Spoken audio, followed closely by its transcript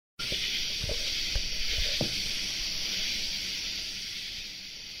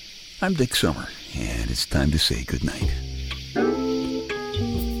I'm Dick Summer, and it's time to say goodnight.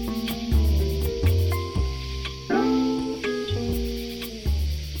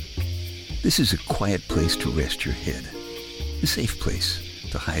 This is a quiet place to rest your head, a safe place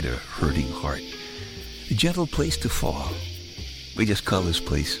to hide a hurting heart, a gentle place to fall. We just call this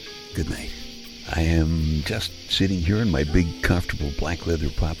place goodnight. I am just sitting here in my big, comfortable black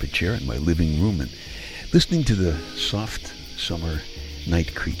leather papa chair in my living room and listening to the soft summer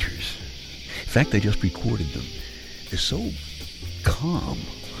night creatures. In fact, I just recorded them. They're so calm.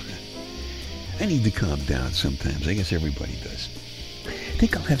 I need to calm down sometimes. I guess everybody does. I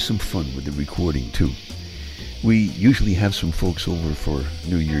think I'll have some fun with the recording, too. We usually have some folks over for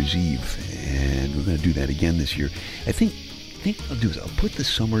New Year's Eve, and we're going to do that again this year. I think what I'll do is I'll put the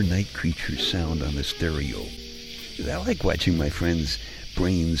summer night creatures sound on the stereo. I like watching my friends'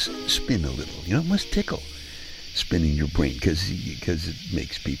 brains spin a little. You know, it must tickle spinning your brain because it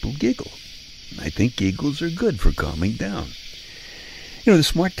makes people giggle. I think giggles are good for calming down. You know, the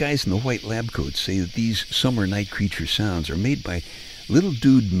smart guys in the white lab coats say that these summer night creature sounds are made by little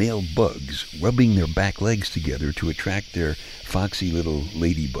dude male bugs rubbing their back legs together to attract their foxy little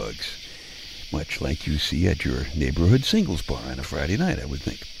ladybugs. Much like you see at your neighborhood singles bar on a Friday night, I would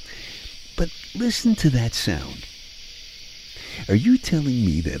think. But listen to that sound. Are you telling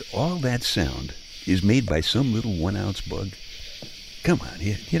me that all that sound is made by some little 1-ounce bug? Come on,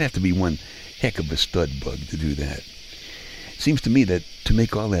 you'd have to be one heck of a stud bug to do that. Seems to me that to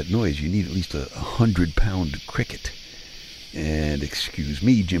make all that noise, you need at least a 100-pound cricket. And excuse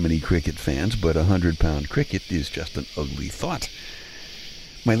me, Jiminy Cricket fans, but a 100-pound cricket is just an ugly thought.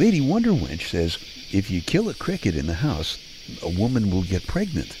 My Lady Wonder Wench says, if you kill a cricket in the house, a woman will get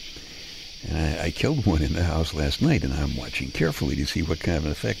pregnant. And I killed one in the house last night, and I'm watching carefully to see what kind of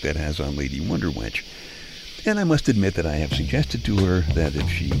an effect that has on Lady Wonder Wench. And I must admit that I have suggested to her that if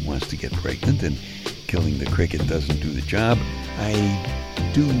she wants to get pregnant and killing the cricket doesn't do the job,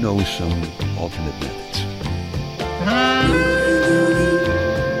 I do know some alternate methods.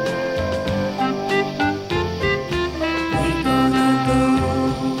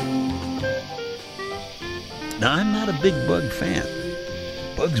 Now, I'm not a big bug fan.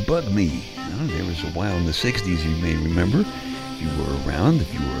 Bugs bug me. There was a while in the 60s, you may remember, if you were around,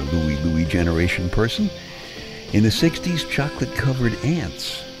 if you were a Louie generation person. In the 60s, chocolate-covered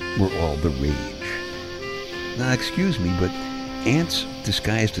ants were all the rage. Now, excuse me, but ants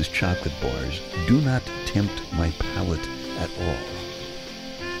disguised as chocolate bars do not tempt my palate at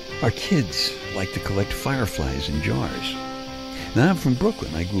all. Our kids like to collect fireflies in jars. Now, I'm from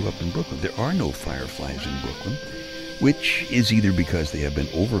Brooklyn. I grew up in Brooklyn. There are no fireflies in Brooklyn, which is either because they have been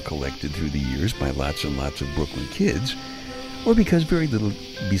over-collected through the years by lots and lots of Brooklyn kids, or because very little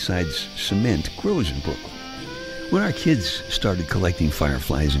besides cement grows in Brooklyn. When our kids started collecting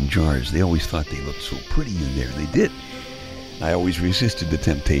fireflies in jars, they always thought they looked so pretty in there. They did. I always resisted the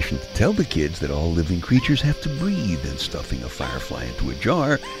temptation to tell the kids that all living creatures have to breathe, and stuffing a firefly into a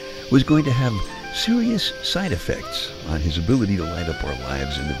jar was going to have serious side effects on his ability to light up our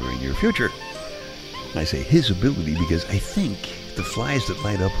lives in the very near future. I say his ability because I think the flies that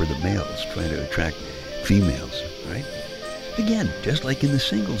light up are the males trying to attract females, right? Again, just like in the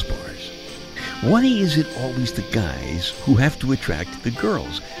singles bars. Why is it always the guys who have to attract the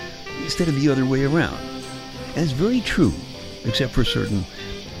girls instead of the other way around? And it's very true, except for certain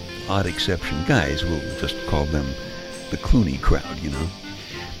odd exception guys. We'll just call them the Clooney crowd, you know.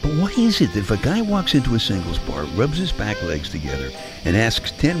 But why is it that if a guy walks into a singles bar, rubs his back legs together, and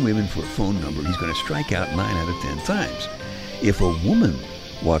asks 10 women for a phone number, he's going to strike out 9 out of 10 times? If a woman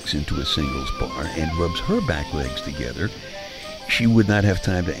walks into a singles bar and rubs her back legs together, she would not have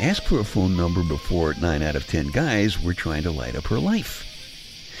time to ask for a phone number before 9 out of 10 guys were trying to light up her life.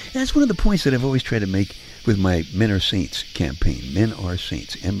 And that's one of the points that I've always tried to make with my Men Are Saints campaign. Men Are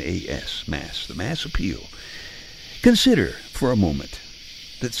Saints, M-A-S, Mass, the Mass Appeal. Consider for a moment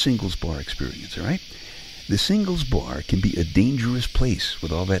that singles bar experience, all right? The singles bar can be a dangerous place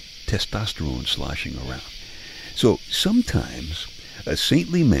with all that testosterone sloshing around. So sometimes a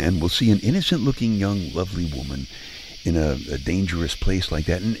saintly man will see an innocent-looking young, lovely woman in a dangerous place like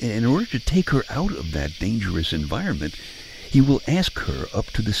that, and in order to take her out of that dangerous environment, he will ask her up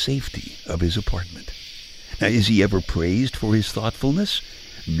to the safety of his apartment. Now, is he ever praised for his thoughtfulness?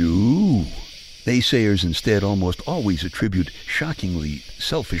 No. Naysayers instead almost always attribute shockingly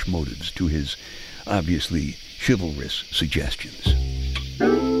selfish motives to his obviously chivalrous suggestions.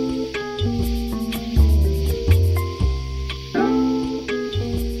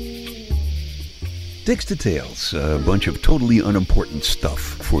 Dick's Details, a bunch of totally unimportant stuff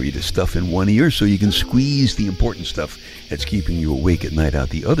for you to stuff in one ear so you can squeeze the important stuff that's keeping you awake at night out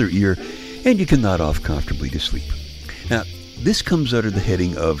the other ear, and you can nod off comfortably to sleep. Now, this comes under the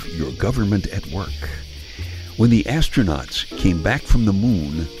heading of Your Government at Work. When the astronauts came back from the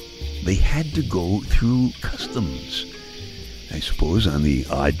moon, they had to go through customs. I suppose on the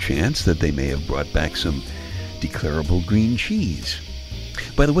odd chance that they may have brought back some declarable green cheese.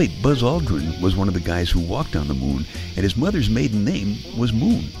 By the way, Buzz Aldrin was one of the guys who walked on the moon, and his mother's maiden name was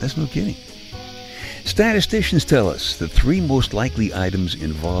Moon. That's no kidding. Statisticians tell us the 3 most likely items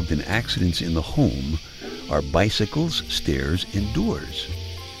involved in accidents in the home are bicycles, stairs, and doors.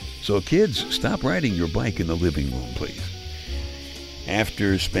 So kids, stop riding your bike in the living room, please.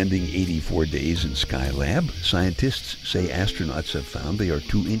 After spending 84 days in Skylab, scientists say astronauts have found they are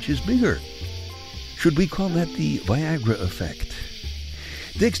 2 inches bigger. Should we call that the Viagra effect?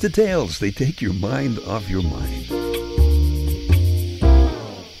 Dick's Details, they take your mind off your mind.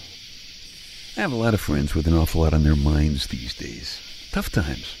 I have a lot of friends with an awful lot on their minds these days. Tough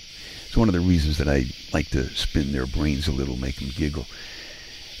times. It's one of the reasons that I like to spin their brains a little, make them giggle.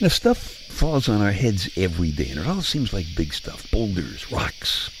 Now, stuff falls on our heads every day, and it all seems like big stuff. Boulders,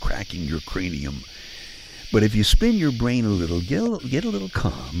 rocks, cracking your cranium. But if you spin your brain a little, get a little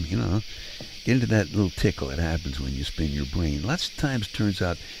calm, get into that little tickle that happens when you spin your brain. Lots of times it turns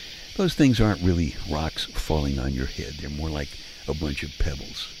out those things aren't really rocks falling on your head. They're more like a bunch of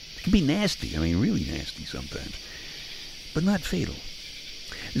pebbles. It can be nasty, really nasty sometimes, but not fatal.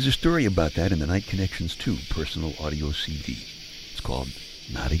 There's a story about that in the Night Connections 2 personal audio CD. It's called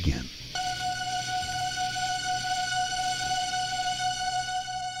Not Again.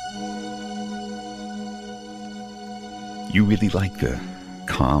 You really like the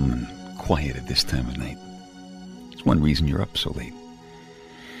calm and quiet at this time of night. It's one reason you're up so late.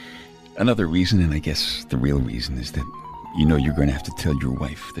 Another reason, and I guess the real reason, is that you know you're going to have to tell your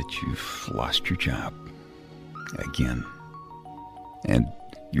wife that you've lost your job. Again. And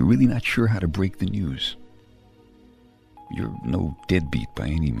you're really not sure how to break the news. You're no deadbeat by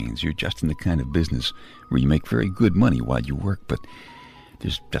any means. You're just in the kind of business where you make very good money while you work, but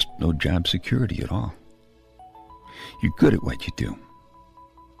there's just no job security at all. You're good at what you do,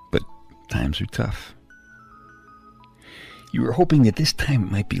 but times are tough. You were hoping that this time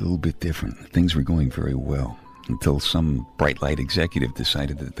it might be a little bit different. Things were going very well until some bright light executive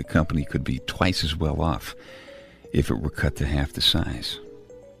decided that the company could be twice as well off if it were cut to half the size.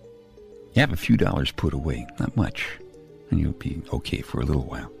 You have a few dollars put away, not much, and you'll be okay for a little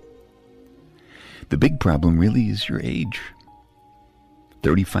while. The big problem really is your age.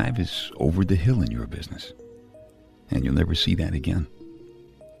 35 is over the hill in your business, and you'll never see that again.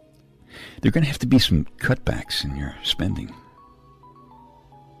 There are going to have to be some cutbacks in your spending.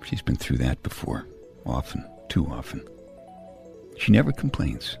 She's been through that before, often, too often. She never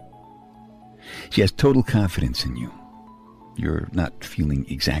complains. She has total confidence in you. You're not feeling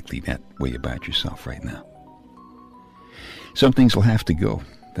exactly that way about yourself right now. Some things will have to go.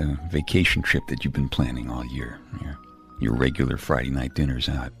 The vacation trip that you've been planning all year, your regular Friday night dinners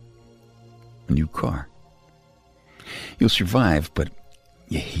out, a new car. You'll survive, but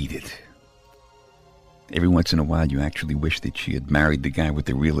you hate it. Every once in a while, you actually wish that she had married the guy with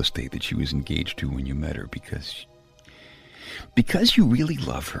the real estate that she was engaged to when you met her, because you really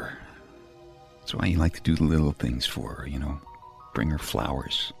love her. That's why you like to do the little things for her, bring her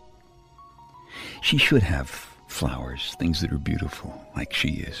flowers. She should have flowers, things that are beautiful, like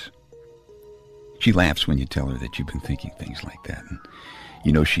she is. She laughs when you tell her that you've been thinking things like that, and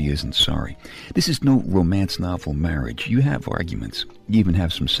you know she isn't sorry. This is no romance novel marriage. You have arguments. You even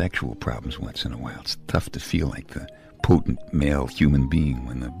have some sexual problems once in a while. It's tough to feel like the potent male human being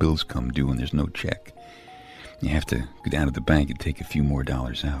when the bills come due and there's no check. You have to go down to the bank and take a few more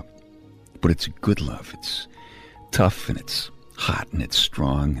dollars out. But it's a good love. It's tough and it's hot and it's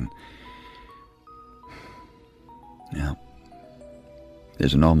strong. And now,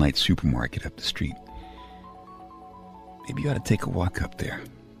 there's an all-night supermarket up the street. Maybe you ought to take a walk up there.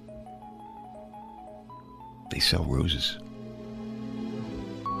 They sell roses.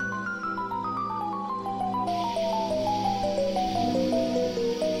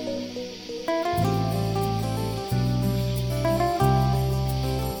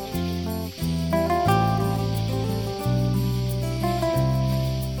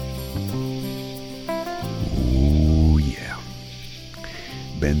 Oh, yeah.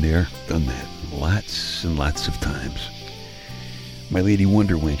 Been there, done that. Lots and lots of times. My lady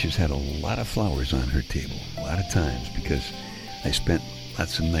Wonder Wench has had a lot of flowers on her table, a lot of times, because I spent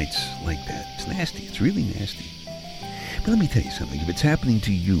lots of nights like that. It's nasty. It's really nasty. But let me tell you something. If it's happening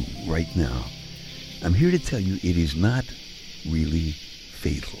to you right now, I'm here to tell you it is not really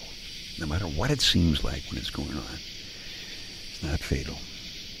fatal. No matter what it seems like when it's going on, it's not fatal.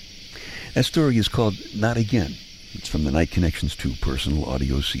 That story is called Not Again. It's from the Night Connections 2 personal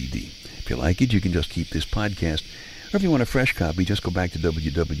audio CD. If you like it, you can just keep this podcast. Or if you want a fresh copy, just go back to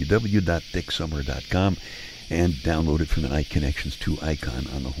www.dicksummer.com and download it from the Night Connections 2 icon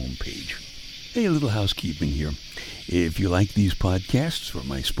on the home page. Hey, a little housekeeping here. If you like these podcasts or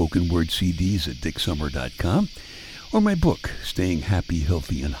my spoken word CDs at dicksummer.com, or my book, Staying Happy,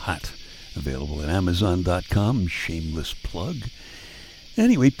 Healthy, and Hot, available at amazon.com, shameless plug.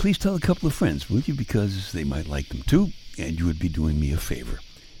 Anyway, please tell a couple of friends, will you? Because they might like them too, and you would be doing me a favor.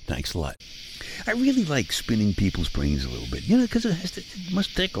 Thanks a lot. I really like spinning people's brains a little bit, because it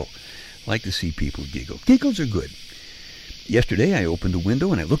must tickle. I like to see people giggle. Giggles are good. Yesterday, I opened a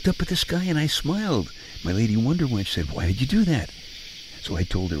window and I looked up at the sky and I smiled. My lady Wonder Wench said, "Why did you do that?" So I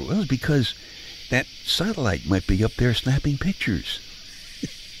told her, well, it's because that satellite might be up there snapping pictures.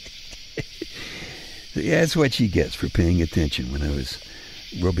 Yeah, that's what she gets for paying attention when I was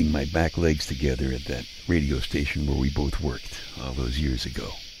rubbing my back legs together at that radio station where we both worked all those years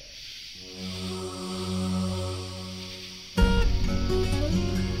ago.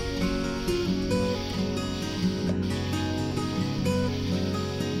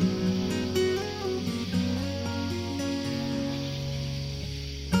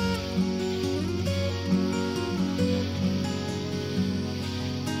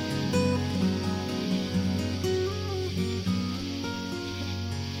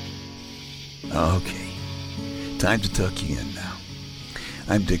 Okay, time to tuck you in now.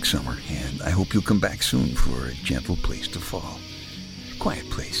 I'm Dick Summer, and I hope you'll come back soon for a gentle place to fall. Quiet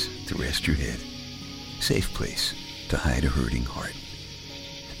place to rest your head. Safe place to hide a hurting heart.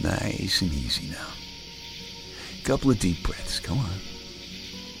 Nice and easy now. Couple of deep breaths, come on.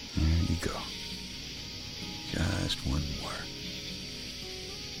 There you go. Just one more.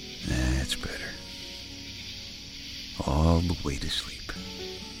 That's better. All the way to sleep.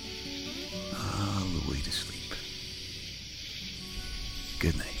 All the way to sleep.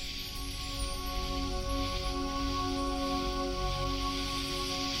 Good night.